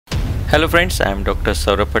Hello friends, I am Dr.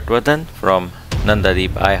 Sourabh Patwardhan from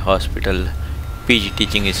Nandadeep Eye Hospital PG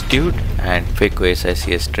Teaching Institute and FECO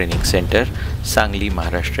SICS Training Center, Sangli,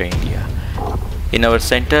 Maharashtra, India. In our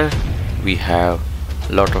center, we have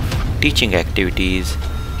a lot of teaching activities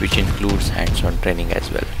which includes hands-on training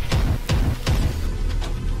as well.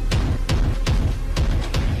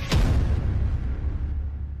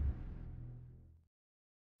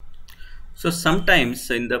 So sometimes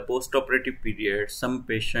in the post-operative period, some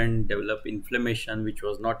patient develop inflammation which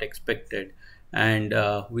was not expected, and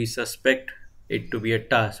we suspect it to be a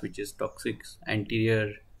TASS, which is toxic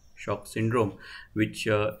anterior shock syndrome, which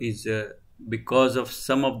is because of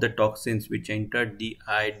some of the toxins which entered the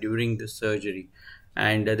eye during the surgery.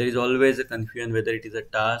 And there is always a confusion whether it is a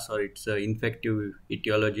TASS or it's an infective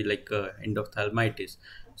etiology like endophthalmitis.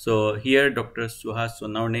 So here Dr. Suhas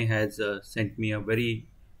Sonavane has sent me a very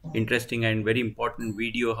interesting and very important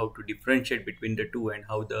video how to differentiate between the two and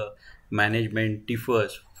how the management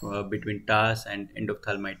differs between TASS and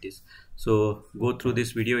endophthalmitis. So go through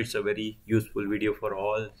this video. It's a very useful video for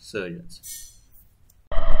all surgeons.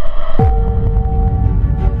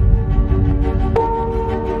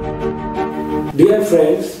 Dear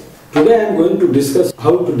friends, today I am going to discuss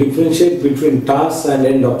how to differentiate between TASS and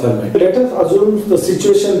endophthalmitis. Let us assume the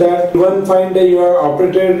situation that one fine day you are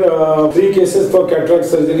operated 3 cases for cataract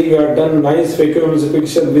surgery, you have done nice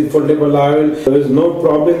phacoemulsification with foldable oil, there is no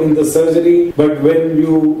problem in the surgery, but when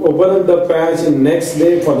you open up the patch in next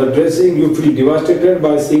day for the dressing, you feel devastated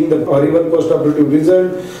by seeing the horrible post-operative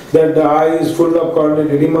result that the eye is full of corneal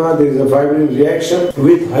edema, there is a fibrin reaction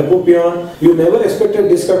with hypopyon. You never expected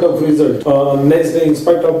this kind of result. Next day, in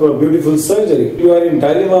spite of a beautiful surgery, you are in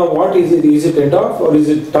dilemma. What is it? Is it endoph or is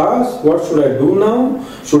it TASS? What should I do now?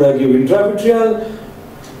 Should I give intravitreal?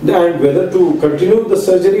 And whether to continue the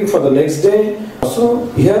surgery for the next day? So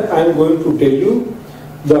here I am going to tell you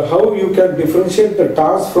how you can differentiate the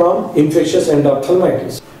TASS from infectious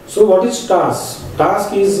endophthalmitis. So what is TASS?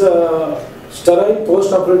 TASS is sterile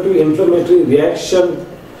post-operative inflammatory reaction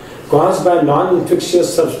caused by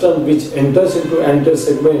non-infectious substance which enters into anterior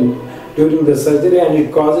segment during the surgery, and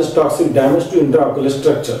it causes toxic damage to intraocular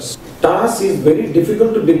structures. TASS is very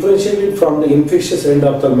difficult to differentiate it from the infectious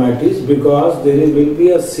endophthalmitis because there will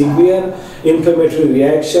be a severe inflammatory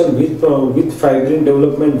reaction with fibrin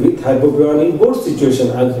development with hypopyon in both situations,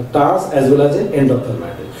 as TASS as well as in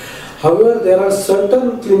endophthalmitis. However, there are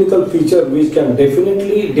certain clinical features which can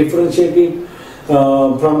definitely differentiate it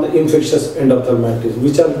from the infectious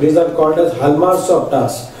endophthalmitis, these are called as hallmarks of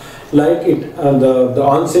TASS. Like the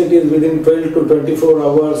onset is within 12 to 24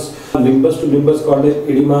 hours, limbus to limbus corneal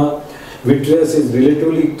edema, vitreous is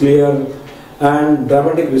relatively clear, and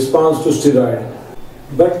dramatic response to steroid.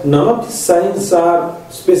 But none of these signs are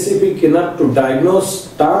specific enough to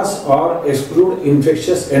diagnose TASS or exclude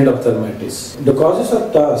infectious endophthalmitis. The causes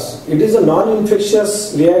of TASS: it is a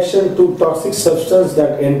non-infectious reaction to toxic substance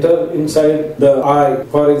that enter inside the eye.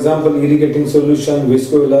 For example, irrigating solution,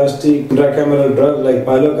 viscoelastic, intracameral drug like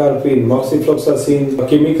pilocarpine, moxifloxacin,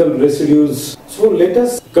 chemical residues. So let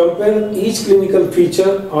us compare each clinical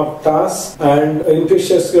feature of TASS and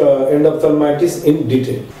infectious endophthalmitis in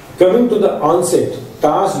detail. Coming to the onset,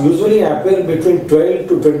 TASS usually appear between 12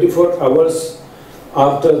 to 24 hours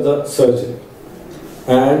after the surgery,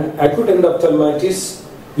 and acute endophthalmitis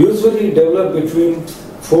usually develop between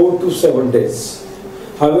 4 to 7 days.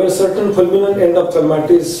 However, certain fulminant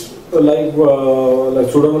endophthalmitis like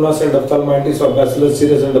Pseudomonas endophthalmitis or Bacillus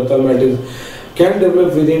cereus endophthalmitis can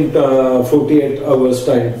develop within 48 hours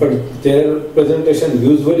time, but their presentation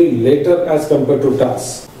usually later as compared to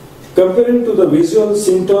TASS. Comparing to the visual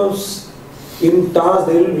symptoms, in TASS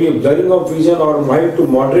there will be a blurring of vision or mild to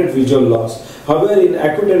moderate visual loss. However, in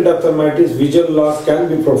acute endophthalmitis, visual loss can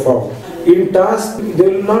be profound. In TASS, there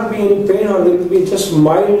will not be any pain or there will be just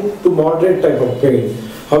mild to moderate type of pain.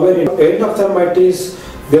 However, in endophthalmitis,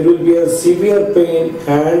 there will be a severe pain,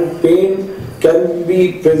 and pain can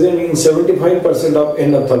be present in 75% of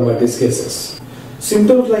endophthalmitis cases.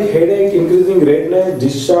 Symptoms like headache, increasing redness,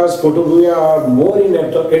 discharge, photophagia are more in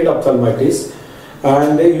endophthalmitis,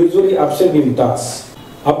 and they usually absent in TASS.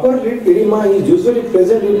 Upper lid edema is usually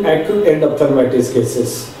present in acute endophthalmitis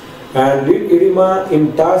cases, and lid edema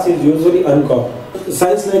in TASS is usually uncommon.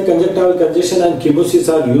 Signs like conjunctival congestion and chemosis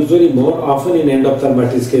are usually more often in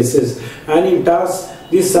endophthalmitis cases, and in TASS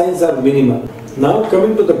these signs are minimal. Now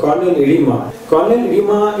coming to the corneal edema. Corneal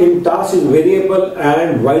edema in TASS is variable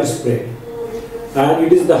and widespread, and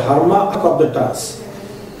it is the hallmark of the TASS.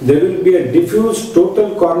 There will be a diffuse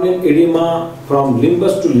total corneal edema from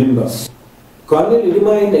limbus to limbus. Corneal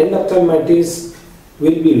edema in endophthalmitis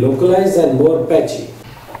will be localized and more patchy.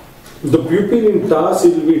 The pupil in TASS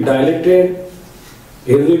will be dilated,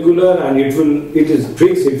 irregular, and it is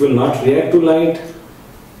fixed. It will not react to light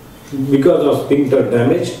because of sphincter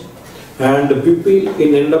damage. And the pupil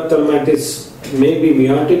in endophthalmitis may be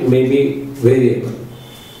miotic, may be variable.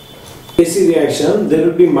 AC reaction, there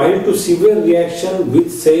will be mild to severe reaction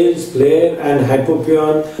with sales, flare and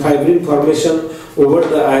hypopyon, fibrin formation over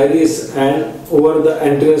the iris and over the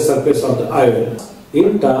anterior surface of the eyelid.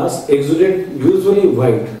 In TASS, exudate usually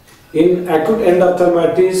white. In acute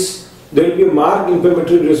endophthalmitis, there will be a marked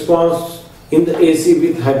inflammatory response in the AC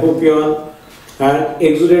with hypopyon and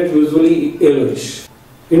exudate usually yellowish.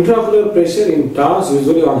 Intraocular pressure in TASS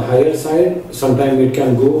usually on higher side. Sometimes it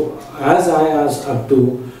can go as high as up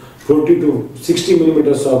to 40 to 60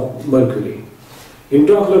 millimeters of mercury.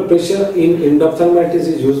 Intraocular pressure in endophthalmitis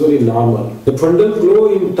is usually normal. The fundal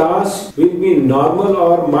glow in TASS will be normal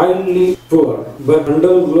or mildly poor, but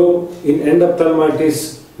fundal glow in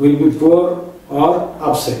endophthalmitis will be poor or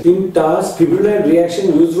upset. In TASS, fibrinoid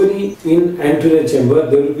reaction usually in anterior chamber,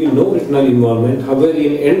 there will be no retinal involvement. However,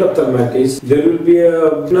 in endophthalmitis, there will be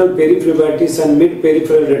a retinal periphlebitis and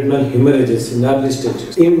mid-peripheral retinal hemorrhages in early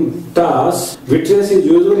stages. In TASS, vitreous is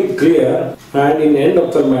usually clear, and in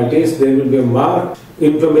endophthalmitis, there will be a marked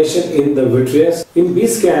inflammation in the vitreous. In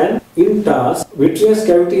B-scan, in TASS, vitreous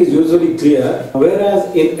cavity is usually clear,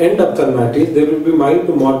 whereas in endophthalmitis, there will be mild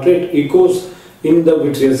to moderate echoes in the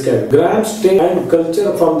vitreous cavity. Gram stain and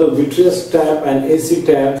culture from the vitreous tab and AC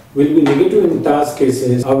tab will be negative in TASS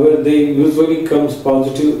cases, however they usually comes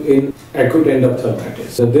positive in acute endophthalmitis.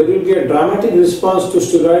 So there will be a dramatic response to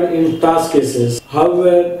steroid in TASS cases,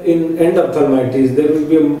 however in endophthalmitis there will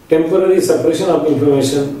be a temporary suppression of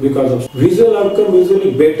inflammation because of visual outcome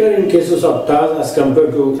usually better in cases of TASS as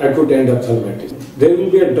compared to acute endophthalmitis. There will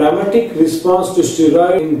be a dramatic response to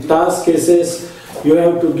steroid in TASS cases. You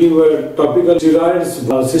have to give topical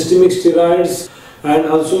steroids, systemic steroids, and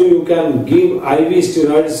also you can give IV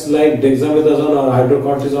steroids like dexamethasone or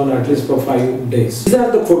hydrocortisone at least for 5 days. These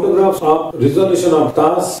are the photographs of resolution of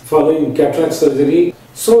TASS following cataract surgery.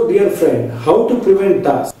 So dear friend, how to prevent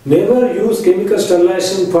TASS? Never use chemical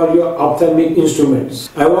sterilization for your ophthalmic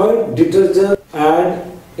instruments. Avoid detergent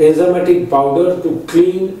and enzymatic powder to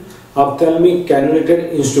clean ophthalmic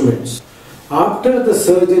cannulated instruments. After the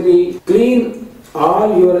surgery, clean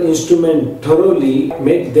all your instrument thoroughly,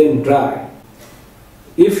 make them dry.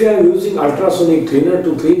 If you are using ultrasonic cleaner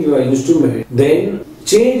to clean your instrument, then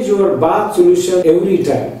change your bath solution every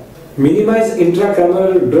time. Minimize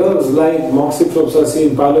intracameral drugs like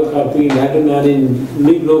moxifloxacin, pilocarpine, adrenaline,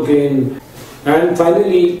 lignocaine, and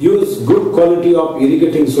finally use good quality of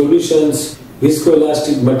irrigating solutions,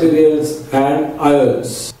 viscoelastic materials and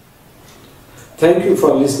oils. Thank you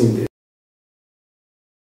for listening to this.